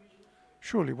 25th?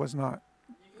 Surely was not.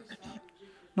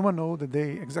 No one knows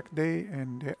the exact day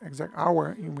and the exact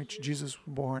hour in which Jesus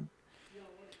was born.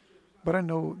 But I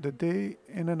know the day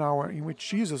and an hour in which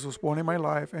Jesus was born in my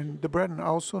life, and the brethren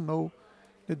also know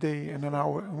the day and an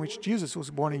hour in which Jesus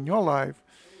was born in your life.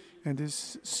 And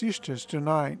these sisters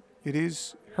tonight, it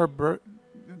is her birth,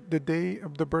 the day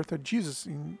of the birth of Jesus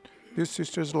in this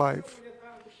sister's life.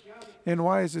 And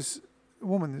why is this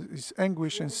woman is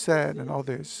anguished and sad and all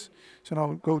this? So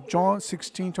now go John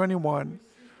 16:21.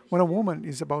 When a woman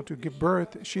is about to give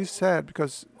birth, she's sad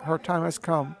because her time has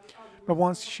come. But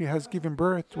once she has given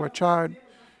birth to a child,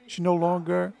 she no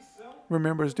longer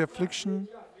remembers the affliction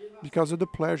because of the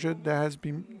pleasure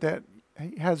that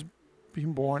has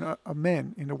been born a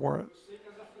man in the world.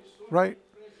 Right?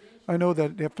 I know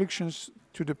that the afflictions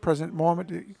to the present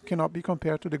moment cannot be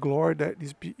compared to the glory that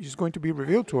is going to be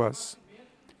revealed to us.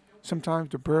 Sometimes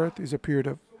the birth is a period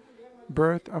of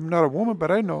birth. I'm not a woman,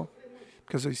 but I know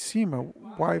because I see my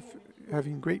wife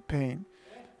having great pain.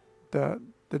 The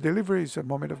delivery is a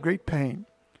moment of great pain.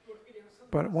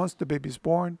 But once the baby is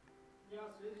born,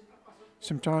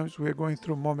 sometimes we are going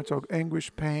through moments of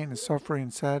anguish, pain, and suffering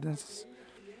and sadness.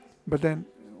 But then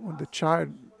when the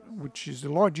child, which is the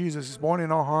Lord Jesus, is born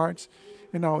in our hearts,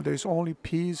 and now there's only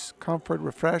peace, comfort,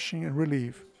 refreshing, and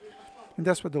relief. And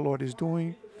that's what the Lord is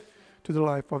doing to the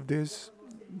life of this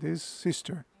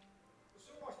sister.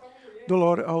 The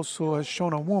Lord also has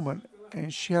shown a woman,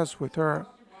 and she has a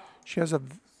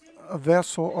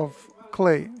vessel of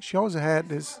clay. She always had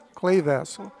this clay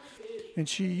vessel, and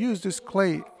she used this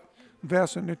clay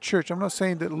vessel in the church. I'm not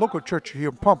saying the local church here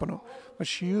in Pompano, but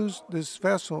she used this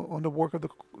vessel on the work of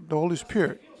the Holy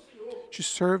Spirit. She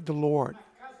served the Lord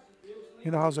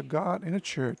in the house of God in the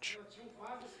church.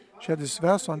 She had this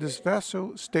vessel, and this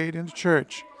vessel stayed in the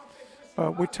church.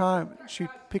 With time, she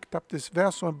picked up this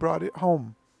vessel and brought it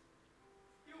home.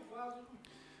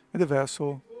 And the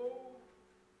vessel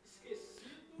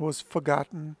was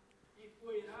forgotten,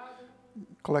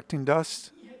 collecting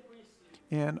dust,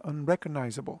 and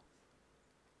unrecognizable.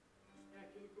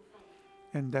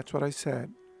 And that's what I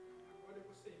said.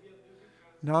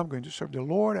 Now I'm going to serve the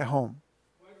Lord at home.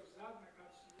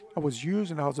 I was used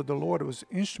in the house of the Lord. I was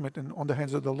an instrument on the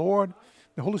hands of the Lord.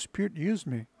 The Holy Spirit used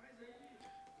me.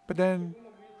 But then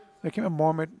there came a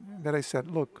moment that I said,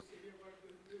 look,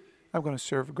 I'm going to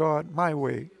serve God my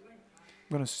way.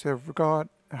 I'm going to serve God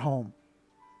at home.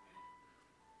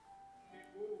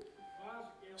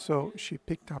 So she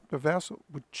picked up the vessel,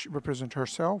 which represents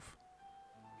herself,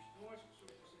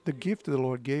 the gift that the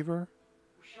Lord gave her,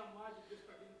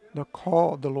 the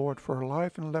call of the Lord for her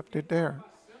life, and left it there.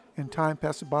 And time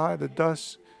passes by, the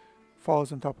dust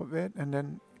falls on top of it, and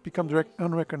then it becomes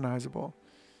unrecognizable.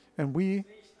 And we,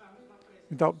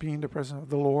 without being in the presence of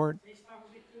the Lord,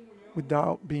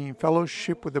 without being in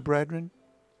fellowship with the brethren,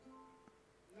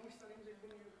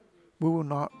 we will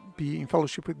not be in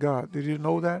fellowship with God. Did you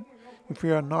know that? If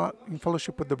we are not in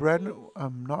fellowship with the brethren,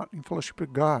 I'm not in fellowship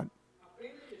with God.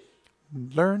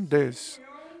 Learn this.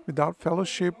 Without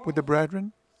fellowship with the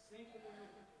brethren,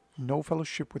 no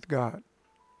fellowship with God.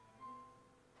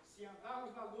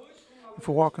 If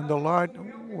we walk in the light,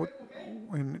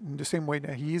 in the same way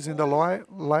that He is in the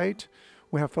light,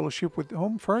 we have fellowship with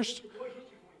whom first?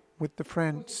 With the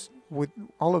friends, with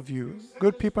all of you,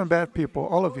 good people and bad people,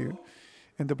 all of you.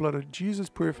 And the blood of Jesus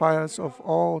purifies us of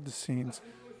all the sins.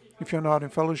 If you're not in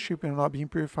fellowship, you're not being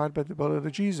purified by the blood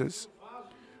of Jesus.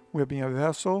 We are being a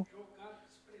vessel,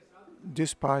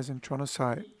 despised and thrown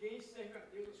aside.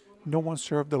 No one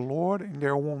served the Lord in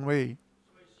their own way.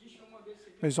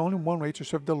 There's only one way to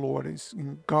serve the Lord, is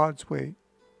in God's way.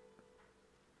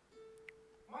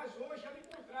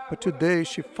 But today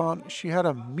she had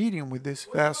a meeting with this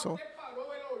vessel.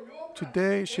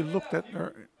 Today she looked at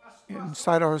her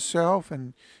inside herself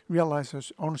and realized her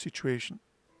own situation.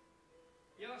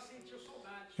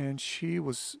 and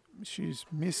she's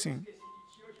missing.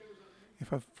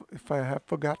 If I have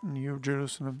forgotten you,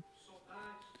 Jerusalem,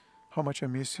 how much I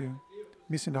miss you.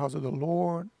 Missing the house of the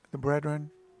Lord, the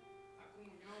brethren,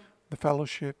 the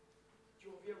fellowship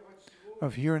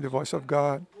of hearing the voice of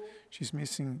God. She's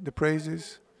missing the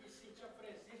praises,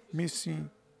 missing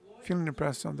feeling the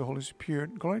presence of the Holy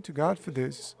Spirit. Glory to God for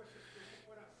this.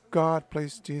 God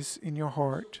placed this in your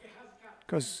heart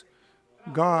because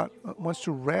God wants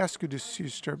to rescue this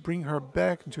sister, bring her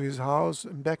back into His house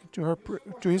and back into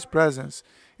to His presence.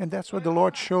 And that's what the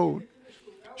Lord showed.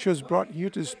 She was brought here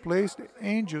to this place. The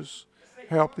angels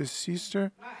helped this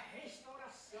sister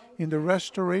in the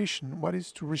restoration. What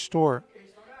is to restore?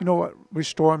 You know what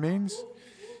restore means?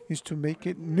 Is to make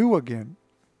it new again.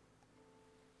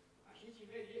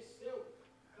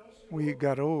 We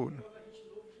got old,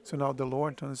 so now the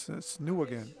Lord turns us new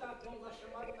again.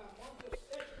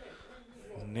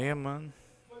 Naaman,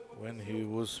 when he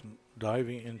was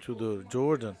diving into the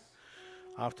Jordan,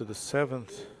 after the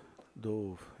seventh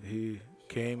dove, he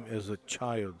came as a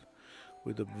child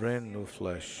with a brand new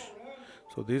flesh.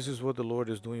 So this is what the Lord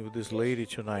is doing with this lady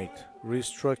tonight,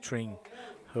 restructuring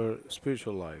her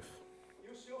spiritual life.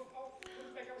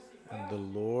 And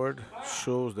the Lord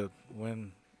shows that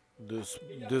when this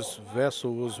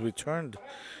vessel was returned,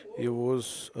 it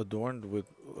was adorned with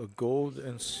gold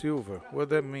and silver. What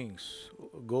that means,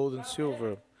 gold and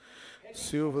silver.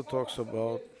 Silver talks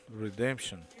about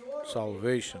redemption,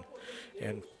 salvation,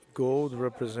 and gold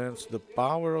represents the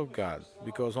power of God,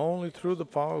 because only through the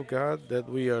power of God that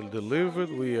we are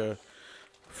delivered, we are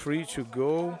free to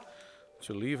go,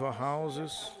 to leave our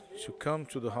houses, to come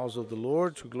to the house of the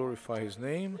Lord, to glorify His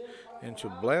name, and to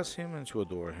bless Him and to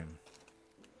adore Him.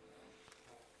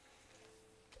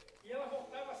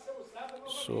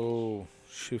 So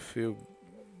she felt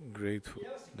grateful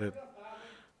that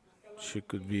she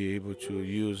could be able to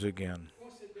use again.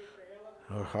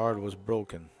 Her heart was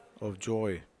broken of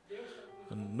joy,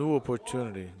 a new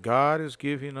opportunity. God is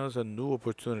giving us a new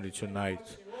opportunity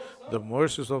tonight. The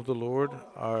mercies of the Lord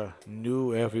are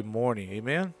new every morning.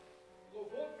 Amen?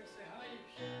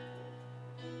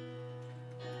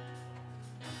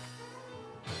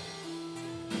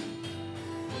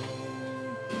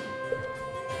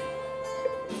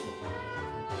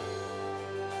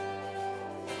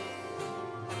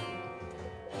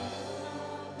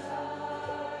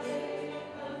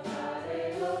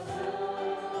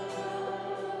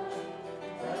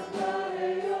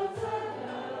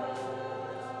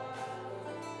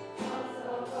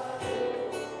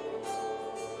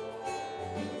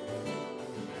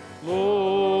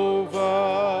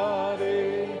 Louvarei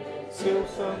seu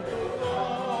santo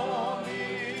nome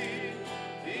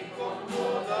e com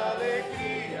toda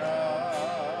alegria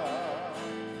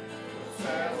do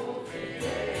céu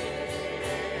ouvirei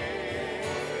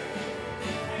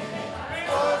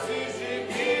vozes de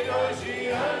milhões de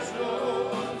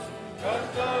anjos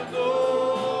cantando,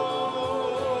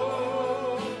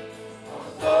 com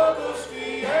todos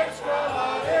fiéis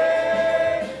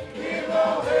falarei e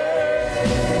louvarei.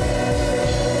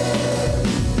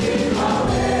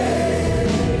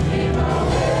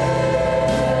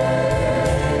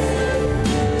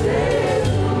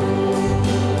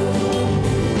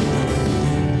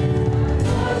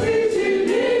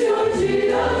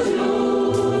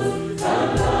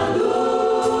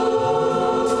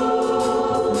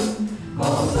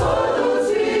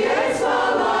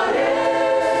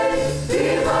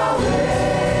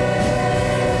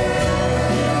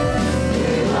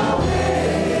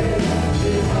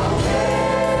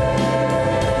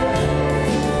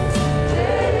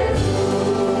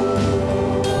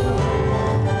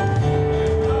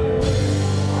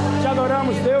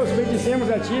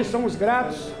 Somos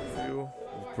gratos. We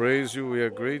praise you, we are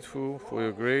grateful for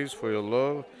your grace, for your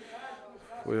love,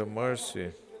 for your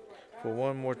mercy. For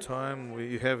one more time,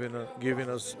 we have given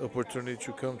us opportunity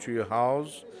to come to your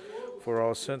house for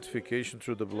our sanctification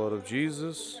through the blood of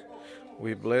Jesus.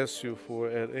 We bless you for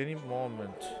at any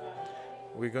moment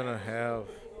we're going to have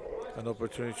an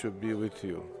opportunity to be with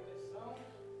you.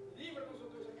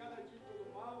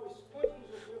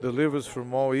 Deliver us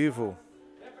from all evil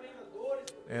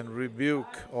and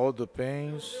rebuke all the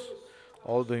pains,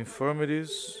 all the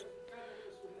infirmities.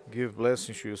 Give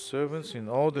blessings to your servants in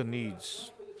all the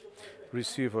needs.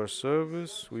 Receive our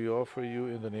service, we offer you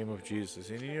in the name of Jesus.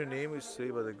 And in your name we say,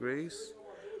 by the grace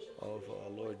of our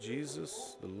Lord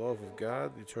Jesus, the love of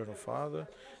God, the eternal Father,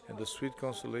 and the sweet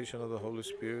consolation of the Holy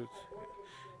Spirit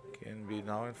can be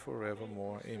now and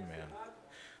forevermore. Amen.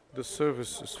 The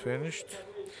service is finished.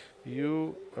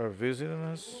 You are visiting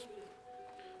us,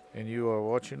 and you are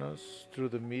watching us through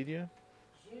the media,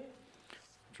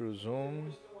 through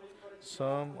Zoom,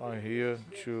 Some are here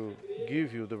to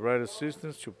give you the right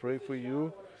assistance, to pray for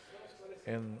you.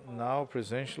 And now,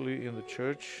 presentially in the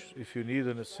church, if you need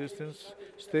an assistance,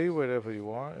 stay wherever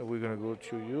you are, and we're going to go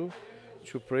to you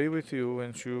to pray with you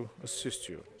and to assist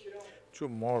you.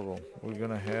 Tomorrow, we're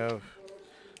going to have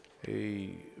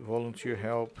a volunteer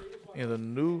help in the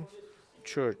new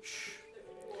church.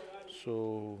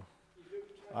 So,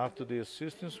 after the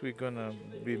assistance, we're going to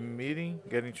be meeting,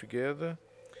 getting together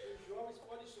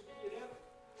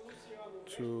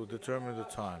to determine the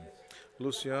time.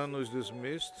 Luciano is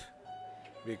dismissed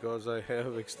because I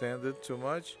have extended too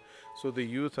much, so the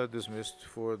youth are dismissed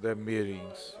for their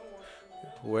meetings.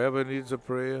 Whoever needs a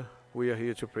prayer, we are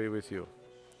here to pray with you.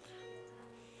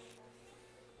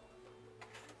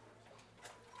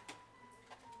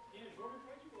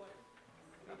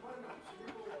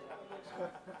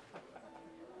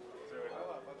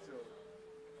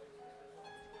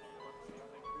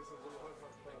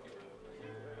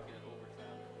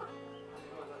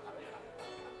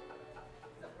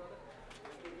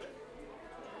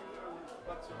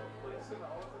 But so,